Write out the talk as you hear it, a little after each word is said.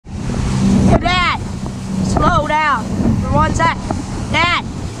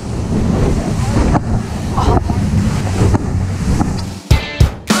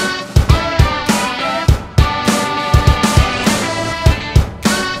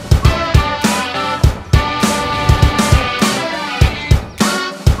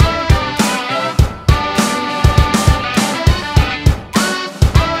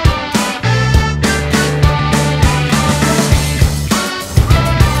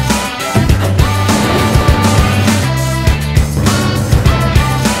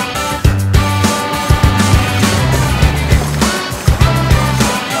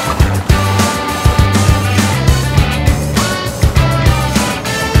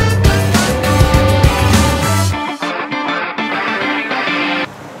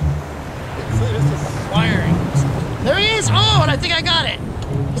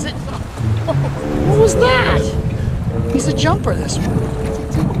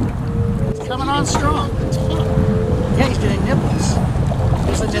on strong. Yeah, he's getting nibbles.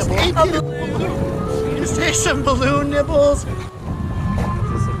 There's a nibble. Just take some balloon nibbles. He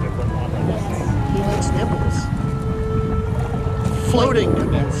likes nibbles. Floating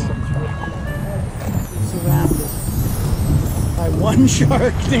nibbles. Surrounded by one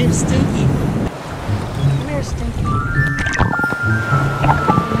shark named Stinky. Come here, Stinky.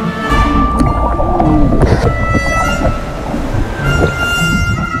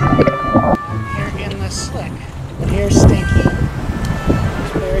 Here in the slick. And here's Stinky.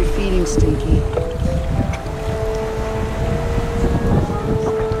 He's very feeding Stinky.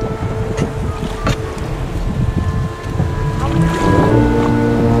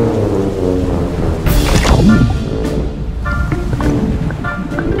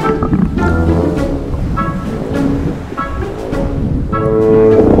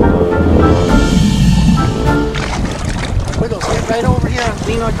 Right over here and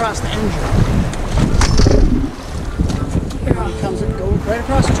lean across the engine. Here he comes and go right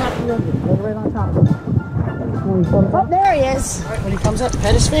across the top of the engine. Go right on top of it. Oh, there he is. Right, when he comes up,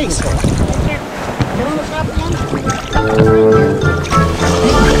 pet his face. Get on the top of the engine.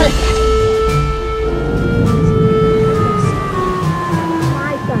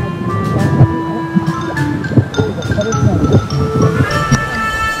 My son.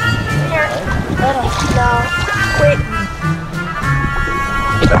 Here. No. Quit.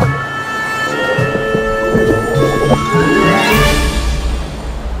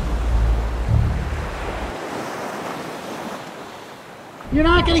 You're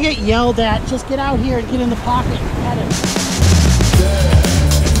not going to get yelled at. Just get out here and get in the pocket and pet him.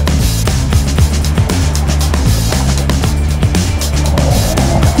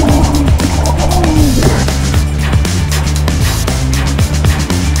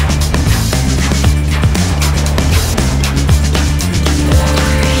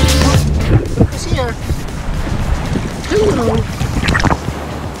 Look who's here. Hello.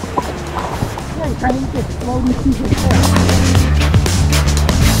 Yeah, you're trying to get floating through his hair.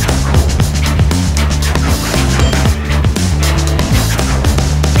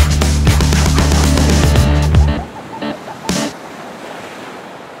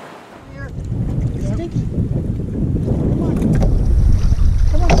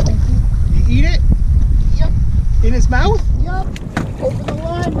 In his mouth? Yup. Open the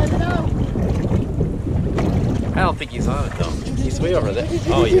line, let it out. I don't think he's on it though. He's way over there.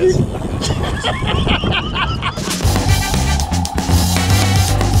 Oh, he is.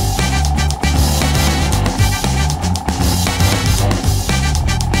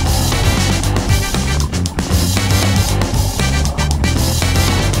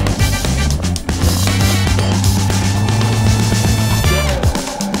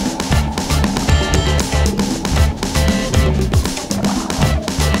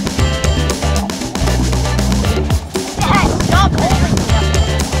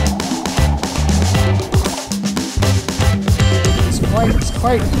 He's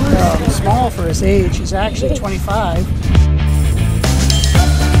quite small for his age. He's actually 25.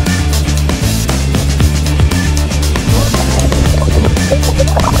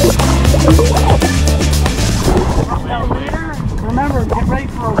 Remember, get ready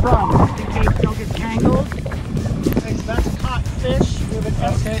for a run in case you don't get tangled. Okay, so that's a caught fish.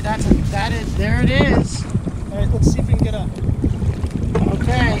 Okay, there it is. All right, let's see if we can get up.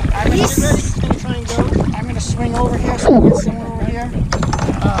 Okay, I'm gonna get ready. He's gonna try and go. I'm gonna swing over here so we get someone over here.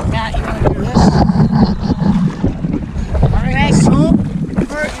 Matt, you wanna do this? All right, let's swoop.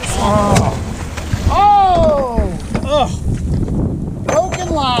 Oh! Broken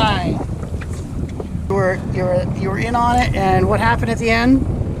line. You were in on it, and what happened at the end?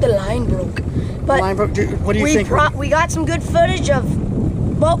 The line broke. But the line broke. What do you think? We got some good footage of.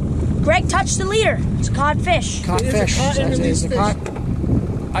 Well, Greg touched the leader. It's a caught fish. Caught fish. It's a caught.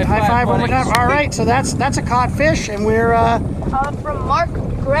 High five one more time. All right, so that's a caught fish, and we're from Mark,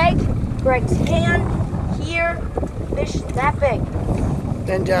 Greg's hand here, fish that big.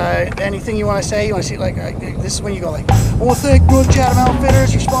 And anything you want to say? You want to see like this is when you go like, I want to thank Chatham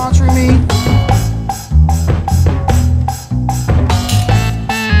Outfitters for sponsoring me.